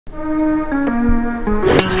Welcome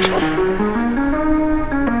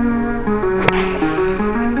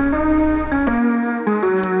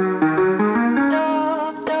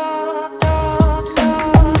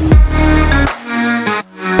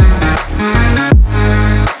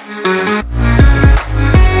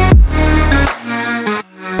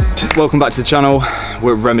back to the channel.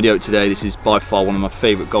 We're at Remedy Oak today. This is by far one of my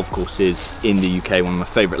favourite golf courses in the UK, one of my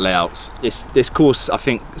favourite layouts. This course, I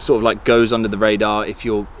think, sort of like goes under the radar. If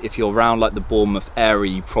you're around like the Bournemouth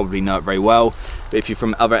area, you probably know it very well. But if you're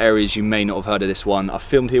from other areas, you may not have heard of this one. I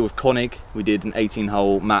filmed here with Konig. We did an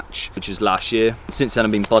 18-hole match, which was last year. Since then,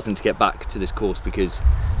 I've been buzzing to get back to this course because,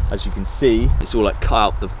 as you can see, it's all like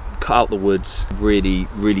cut out the woods. Really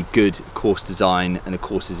good course design, and the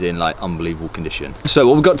course is in like unbelievable condition. So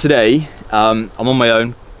what we've got today, I'm on my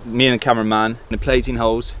own, me and the cameraman. I'm gonna play 18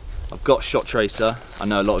 holes. I've got shot tracer. I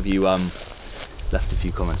know a lot of you left a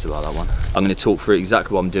few comments about that one. I'm going to talk through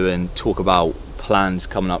exactly what I'm doing, talk about plans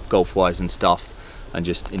coming up golf wise and stuff, and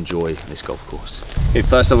just enjoy this golf course. Okay,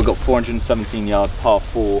 first up we've got 417 yard par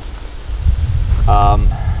 4.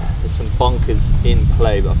 There's some bunkers in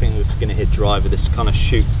play, but I think we're just going to hit driver. This kind of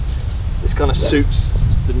suits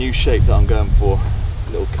the new shape that I'm going for.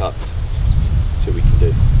 Little cuts. See what we can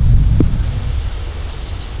do.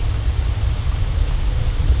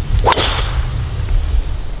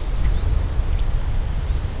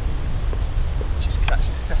 Just catch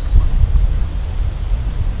the second one.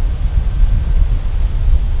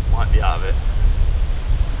 Might be out of it.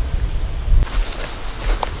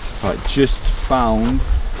 Right, just found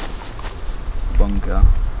bunker.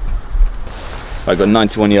 I got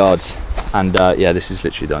 91 yards, and yeah, this is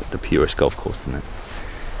literally the purest golf course, isn't it?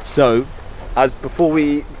 So, as before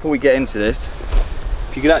we get into this,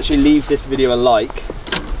 if you could actually leave this video a like.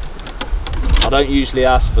 I don't usually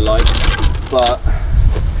ask for likes, but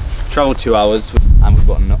traveled 2 hours and we've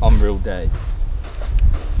got an unreal day.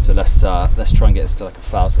 So let's try and get this to like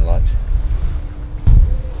 1,000 likes.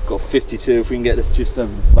 Got 52. If we can get this just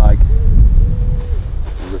over the flag,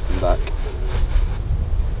 ripping back.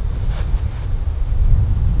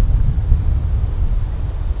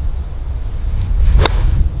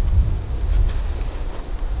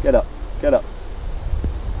 Get up, get up.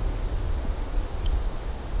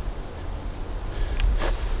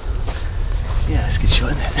 Yeah, that's a good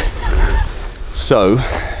shot, isn't it? So,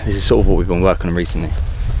 this is sort of what we've been working on recently.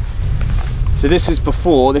 So this was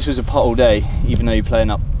before, this was a putt all day, even though you're playing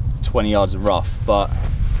up 20 yards of rough, but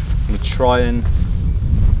I'm going to try and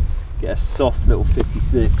get a soft little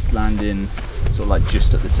 56 landing sort of like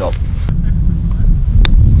just at the top.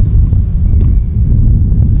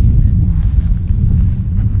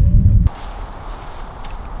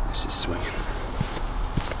 This is swinging.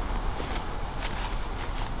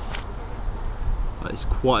 There's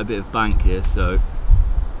quite a bit of bank here, so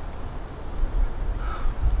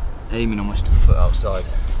aiming almost a foot outside.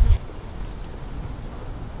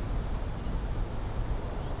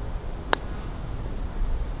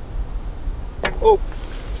 Oh!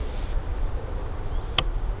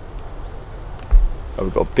 Oh,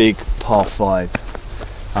 we've got a big par 5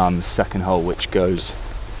 second hole, which goes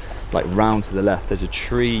like round to the left. There's a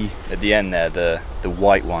tree at the end there, the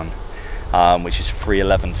white one, which is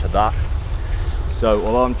 311 to that. So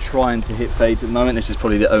while I'm trying to hit fades at the moment, this is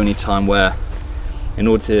probably the only time where, in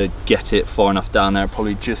order to get it far enough down there, I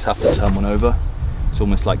probably just have to turn one over. It's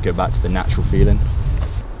almost like go back to the natural feeling.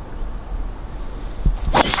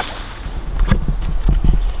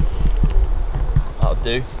 That'll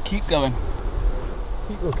do. Keep going.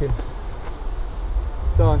 Keep looking.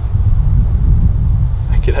 Done.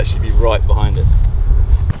 I could actually be right behind it.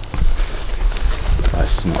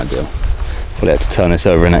 This is not ideal. Probably have to turn this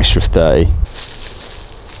over an extra 30.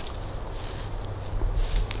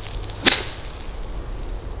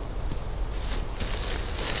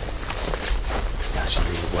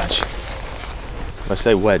 Wedge. If I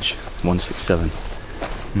say wedge, 167.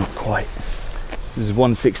 Not quite. This is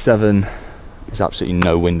 167. There's absolutely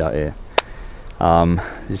no wind out here.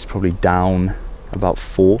 This is probably down about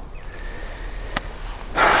 4.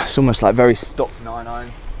 It's almost like very stock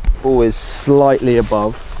 9-iron. Ball is slightly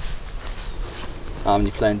above.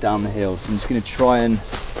 You're playing down the hill, so I'm just going to try and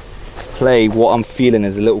play what I'm feeling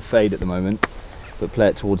as a little fade at the moment, but play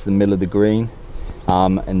it towards the middle of the green.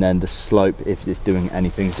 And then the slope, if it's doing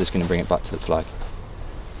anything, is just going to bring it back to the flag.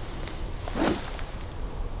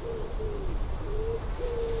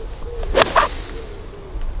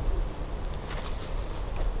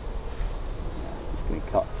 Just going to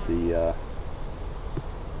cut the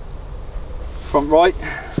front right.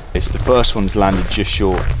 It's the first one's landed just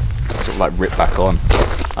short, sort of like rip back on.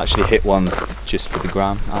 I actually hit one just for the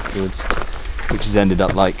gram afterwards. which has ended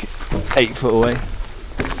up like 8 foot away,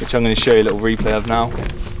 which I'm going to show you a little replay of now.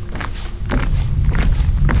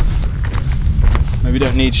 Maybe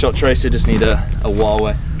don't need shot tracer, just need a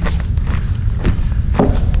Huawei.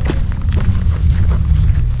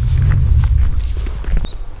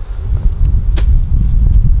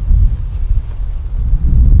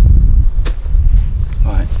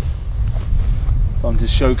 Right, time to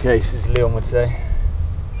showcase, as Leon would say.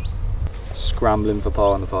 Scrambling for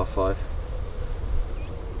par on the par 5.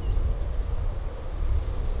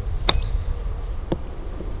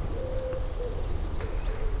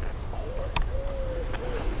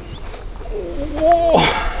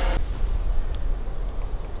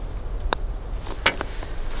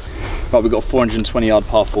 Right, we've got a 420 yard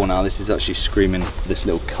par 4 now. This is actually screaming this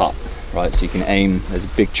little cut, right? So you can aim, there's a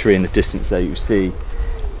big tree in the distance there you see.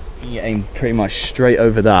 You aim pretty much straight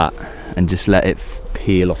over that and just let it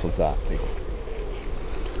peel off of that, basically.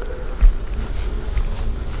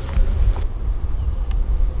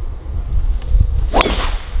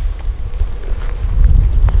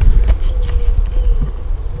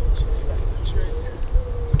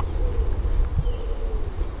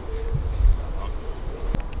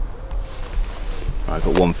 I've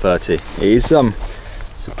got 130. It is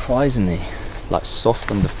surprisingly like soft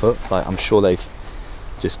underfoot. Like, I'm sure they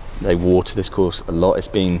water this course a lot. It's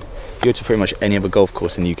been, if you go to pretty much any other golf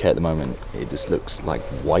course in the UK at the moment, it just looks like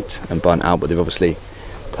white and burnt out, but they've obviously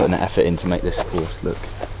put an effort in to make this course look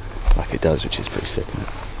like it does, which is pretty sick, isn't it?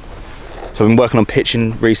 So I've been working on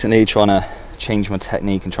pitching recently, trying to change my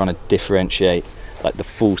technique and trying to differentiate like the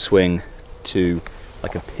full swing to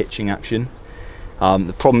like a pitching action.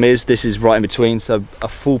 The problem is this is right in between, so a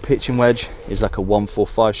full pitching wedge is like a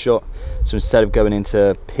 145 shot. So instead of going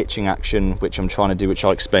into pitching action, which I'm trying to do, which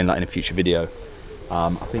I'll explain that in a future video,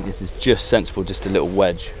 I think this is just sensible, just a little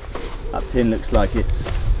wedge. That pin looks like it's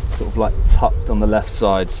sort of like tucked on the left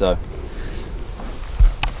side, so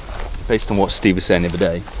based on what Steve was saying the other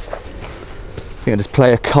day, I think I just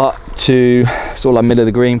play a cut to sort of like middle of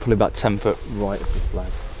the green, probably about 10 foot right of the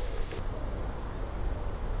flag.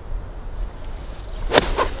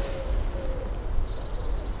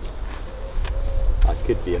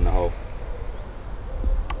 Could be in the hole.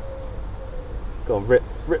 Go on, rip,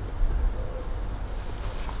 rip.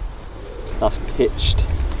 That's pitched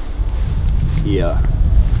here.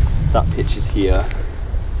 That pitch is here.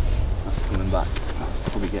 That's coming back. I'll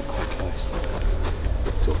probably get quite close.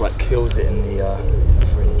 Sort of like kills it in the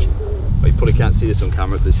fringe. But you probably can't see this on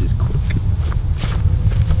camera, but this is quick.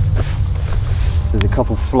 There's a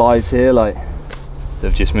couple flies here, like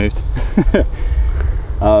they've just moved.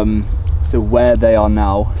 So where they are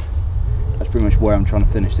now, that's pretty much where I'm trying to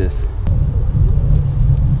finish this.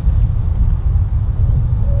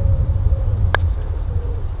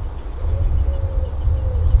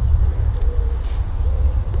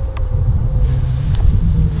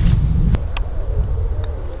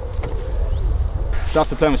 So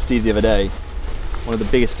after playing with Steve the other day, one of the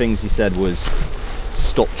biggest things he said was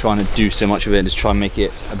stop trying to do so much of it and just try and make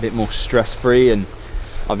it a bit more stress-free. And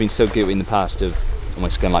I've been so guilty in the past of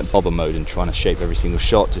almost going like bobber mode and trying to shape every single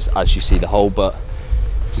shot just as you see the hole, but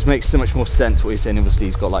it just makes so much more sense what he's saying. Obviously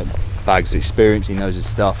he's got like bags of experience, he knows his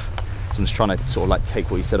stuff, so I'm just trying to sort of like take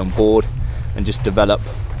what he said on board and just develop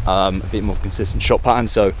a bit more consistent shot pattern.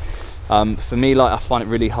 So for me, like, I find it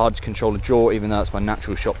really hard to control a draw, even though that's my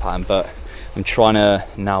natural shot pattern, but I'm trying to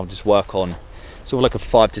now just work on sort of like a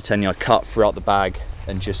 5 to 10 yard cut throughout the bag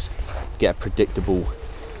and just get a predictable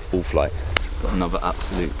ball flight. Got another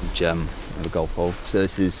absolute gem of a golf hole. So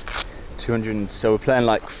this is 200, so we're playing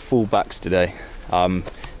like full backs today.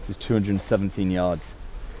 There's 217 yards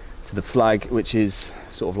to the flag, which is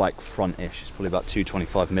sort of like front-ish. It's probably about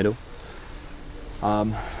 225 middle.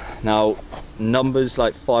 Now numbers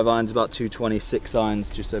like 5 irons about 220, 6 irons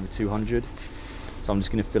just over 200. So I'm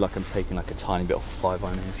just going to feel like I'm taking like a tiny bit off a 5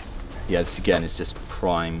 iron here. Yeah, this again is just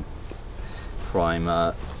prime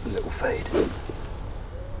little fade.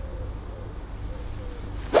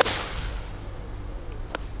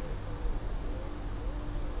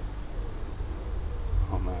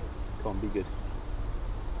 Oh man, can't be good.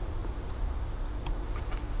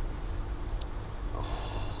 Oh,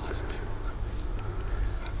 that's pure.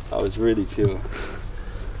 That was really pure.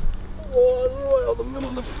 Oh, right on the middle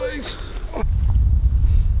of the face.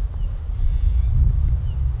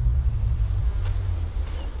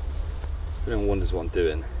 If anyone wonders what I'm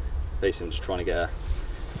doing, basically I'm just trying to get a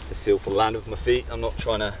feel for land with my feet. I'm not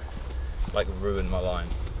trying to like ruin my line.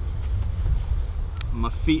 My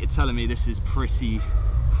feet are telling me this is pretty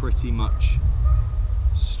much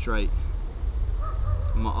straight.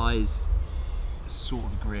 My eyes sort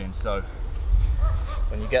of agreeing, so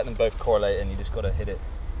when you get them both correlating, you just got to hit it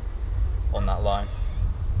on that line.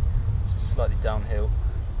 It's slightly downhill.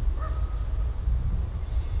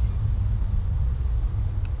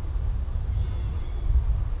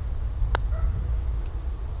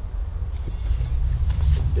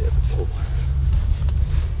 Just a bit of a pull.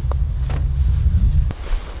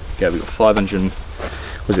 Yeah, we've got 500,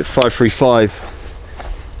 was it 535?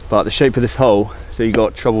 But the shape of this hole, so you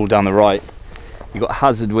got trouble down the right. You got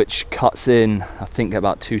hazard which cuts in, I think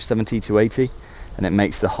about 270, 280, and it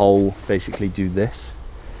makes the hole basically do this.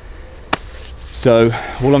 So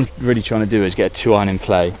all I'm really trying to do is get a 2-iron in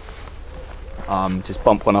play. Just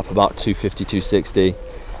bump one up about 250, 260.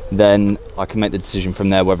 Then I can make the decision from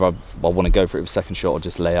there whether I want to go for it with a second shot or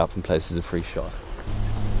just lay up and play this as a free shot.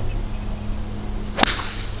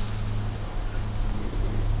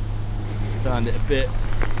 Turned it a bit.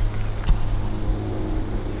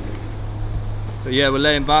 But yeah, we're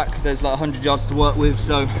laying back. There's like 100 yards to work with,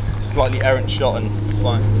 so slightly errant shot and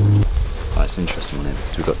fine. Right, it's an interesting one here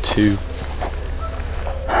because we've got two,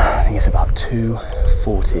 I think it's about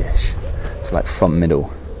 240-ish. It's like front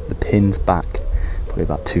middle. The pin's back, probably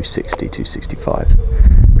about 260, 265.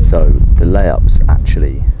 So the layup's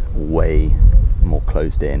actually way more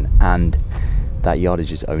closed in, and that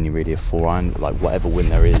yardage is only really a 4-iron. Like whatever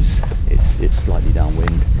wind there is, it's slightly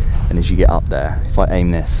downwind. And as you get up there, if I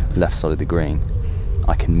aim this left side of the green,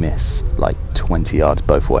 I can miss like 20 yards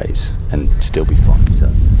both ways and still be fine. So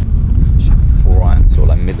it should be 4-iron, sort of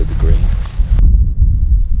like middle of the green.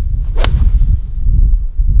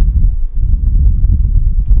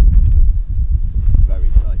 Very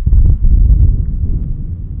tight.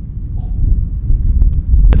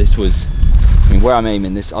 But this was, I mean, where I'm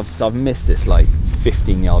aiming this, I've missed this like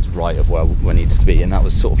 15 yards right of where it needs to be, and that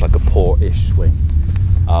was sort of like a poor-ish swing.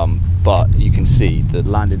 But you can see the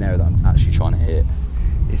landing area that I'm actually trying to hit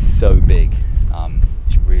is so big.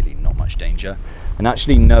 It's really not much danger. And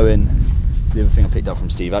actually knowing, the other thing I picked up from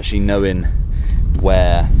Steve, actually knowing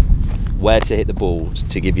where to hit the ball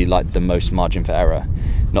to give you like the most margin for error,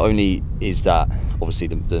 not only is that obviously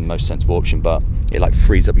the most sensible option, but it like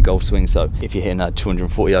frees up your golf swing. So if you're hitting a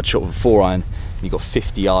 240 yard shot with a 4-iron, you've got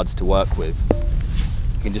 50 yards to work with,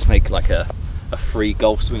 you can just make like a free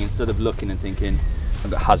golf swing. Instead of looking and thinking I've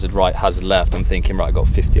got hazard right, hazard left, I'm thinking, right, I've got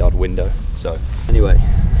a 50 yard window. So anyway,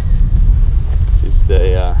 this is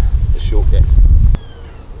the short game.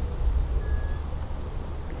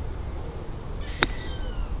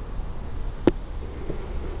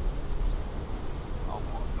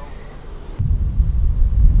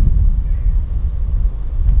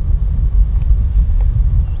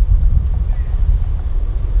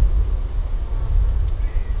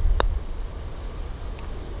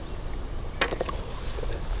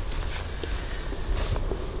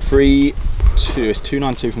 It's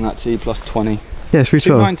 292 from that tee plus 20. Yeah, it's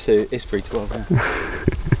 312. 292, it's 312, yeah.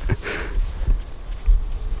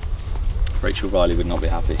 Rachel Riley would not be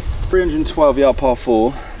happy. 312 yard par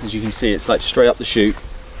 4, as you can see, it's like straight up the chute.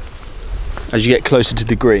 As you get closer to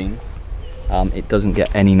the green, it doesn't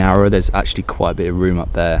get any narrower. There's actually quite a bit of room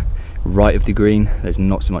up there. Right of the green, there's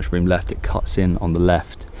not so much room left. It cuts in on the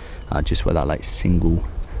left, just where that like single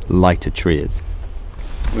lighter tree is.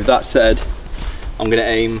 With that said, I'm going to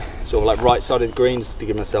aim sort of like right side of the greens to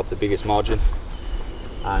give myself the biggest margin,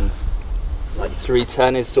 and like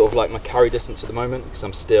 310 is sort of like my carry distance at the moment because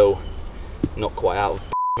I'm still not quite out of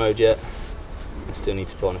mode yet. I still need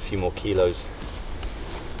to put on a few more kilos,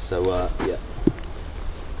 so yeah,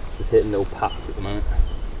 just hitting little pats at the moment.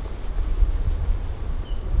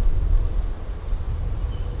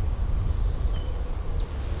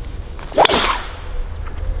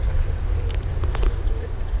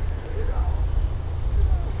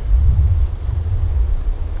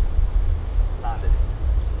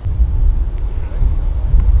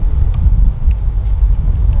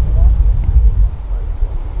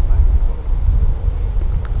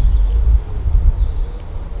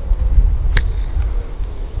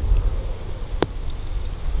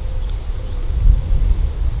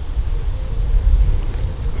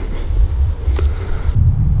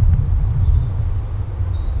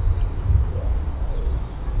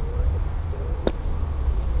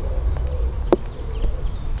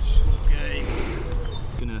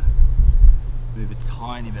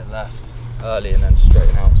 Tiny bit left early and then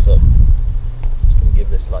straighten out, so just going to give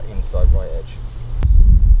this like inside right edge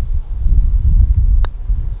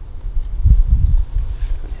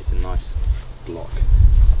and hit a nice block.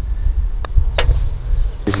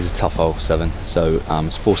 This is a tough hole, 7, so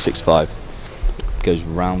it's 465, it goes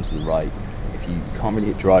round to the right. If you can't really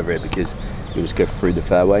hit driver here because you'll just go through the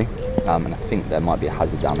fairway, and I think there might be a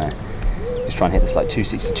hazard down there. Just try and hit this like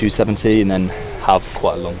 260, 270 and then have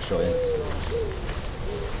quite a long shot in.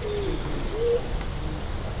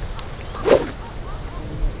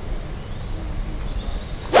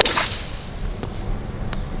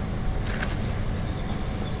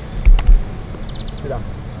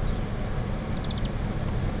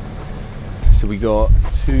 So we got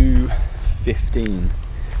 215.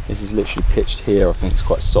 This is literally pitched here. I think it's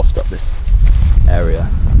quite soft up this area.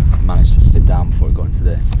 I managed to sit down before I got into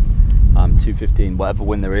this. 215, whatever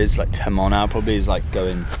wind there is, like 10 mile an hour probably, is like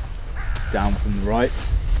going down from the right.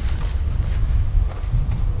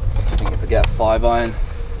 So I think if I get a 5 iron,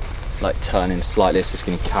 like turning slightly, it's just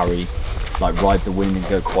going to carry, like ride the wind and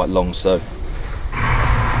go quite long. So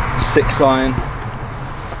 6 iron.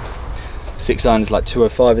 6 iron is like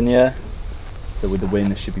 205 in the air. So with the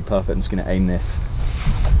wind, it should be perfect. I'm just going to aim this.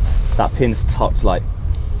 That pin's tucked like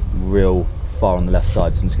real far on the left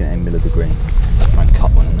side, so I'm just going to aim middle of the green. Try and cut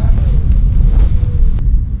one in there.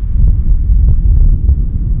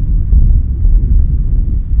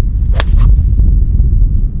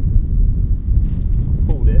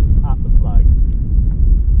 Pulled it at the flag.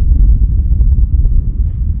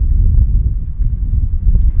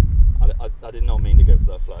 I did not mean to go for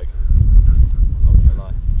that flag. I'm not going to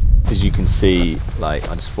lie. As you can see, like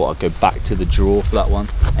I just thought I'd go back to the draw for that one,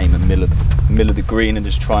 aim at middle of the green and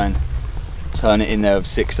just try and turn it in there with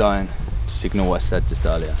 6 iron. Just ignore what I said just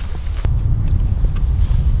earlier.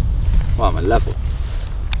 Right, I'm at level.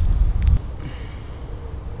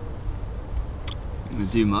 Not gonna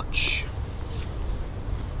do much.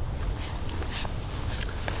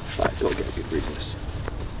 Right, gotta get a good read on this.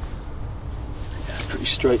 Yeah, pretty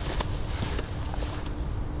straight.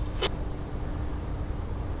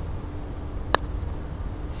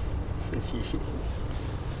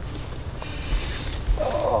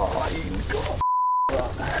 Oh, you got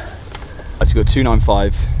that. So you've got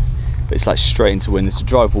 295, but it's like straight into wind. It's a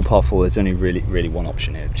drivable par 4. There's only really one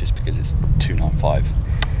option here, just because it's 295.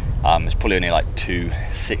 It's probably only like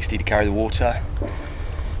 260 to carry the water.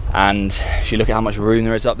 And if you look at how much room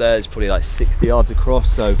there is up there, it's probably like 60 yards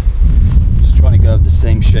across. So just trying to go of the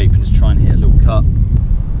same shape and just try and hit a little cut.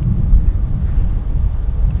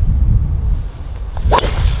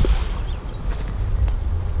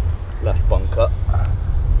 Left bum cut.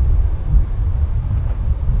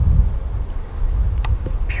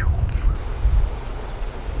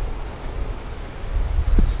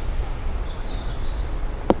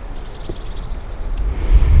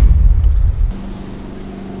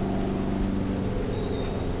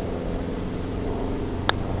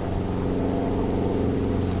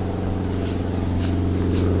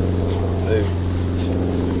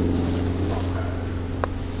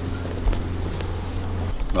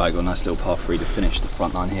 Right, got a nice little par 3 to finish the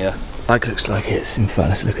front line here. Flag looks like it's, in fact,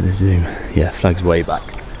 let's look at the zoom. Yeah, flag's way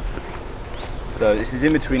back. So this is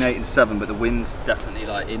in between 8 and 7, but the wind's definitely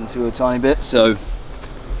like into a tiny bit. So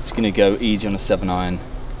it's gonna go easy on a 7 iron,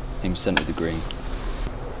 aim centre of the green.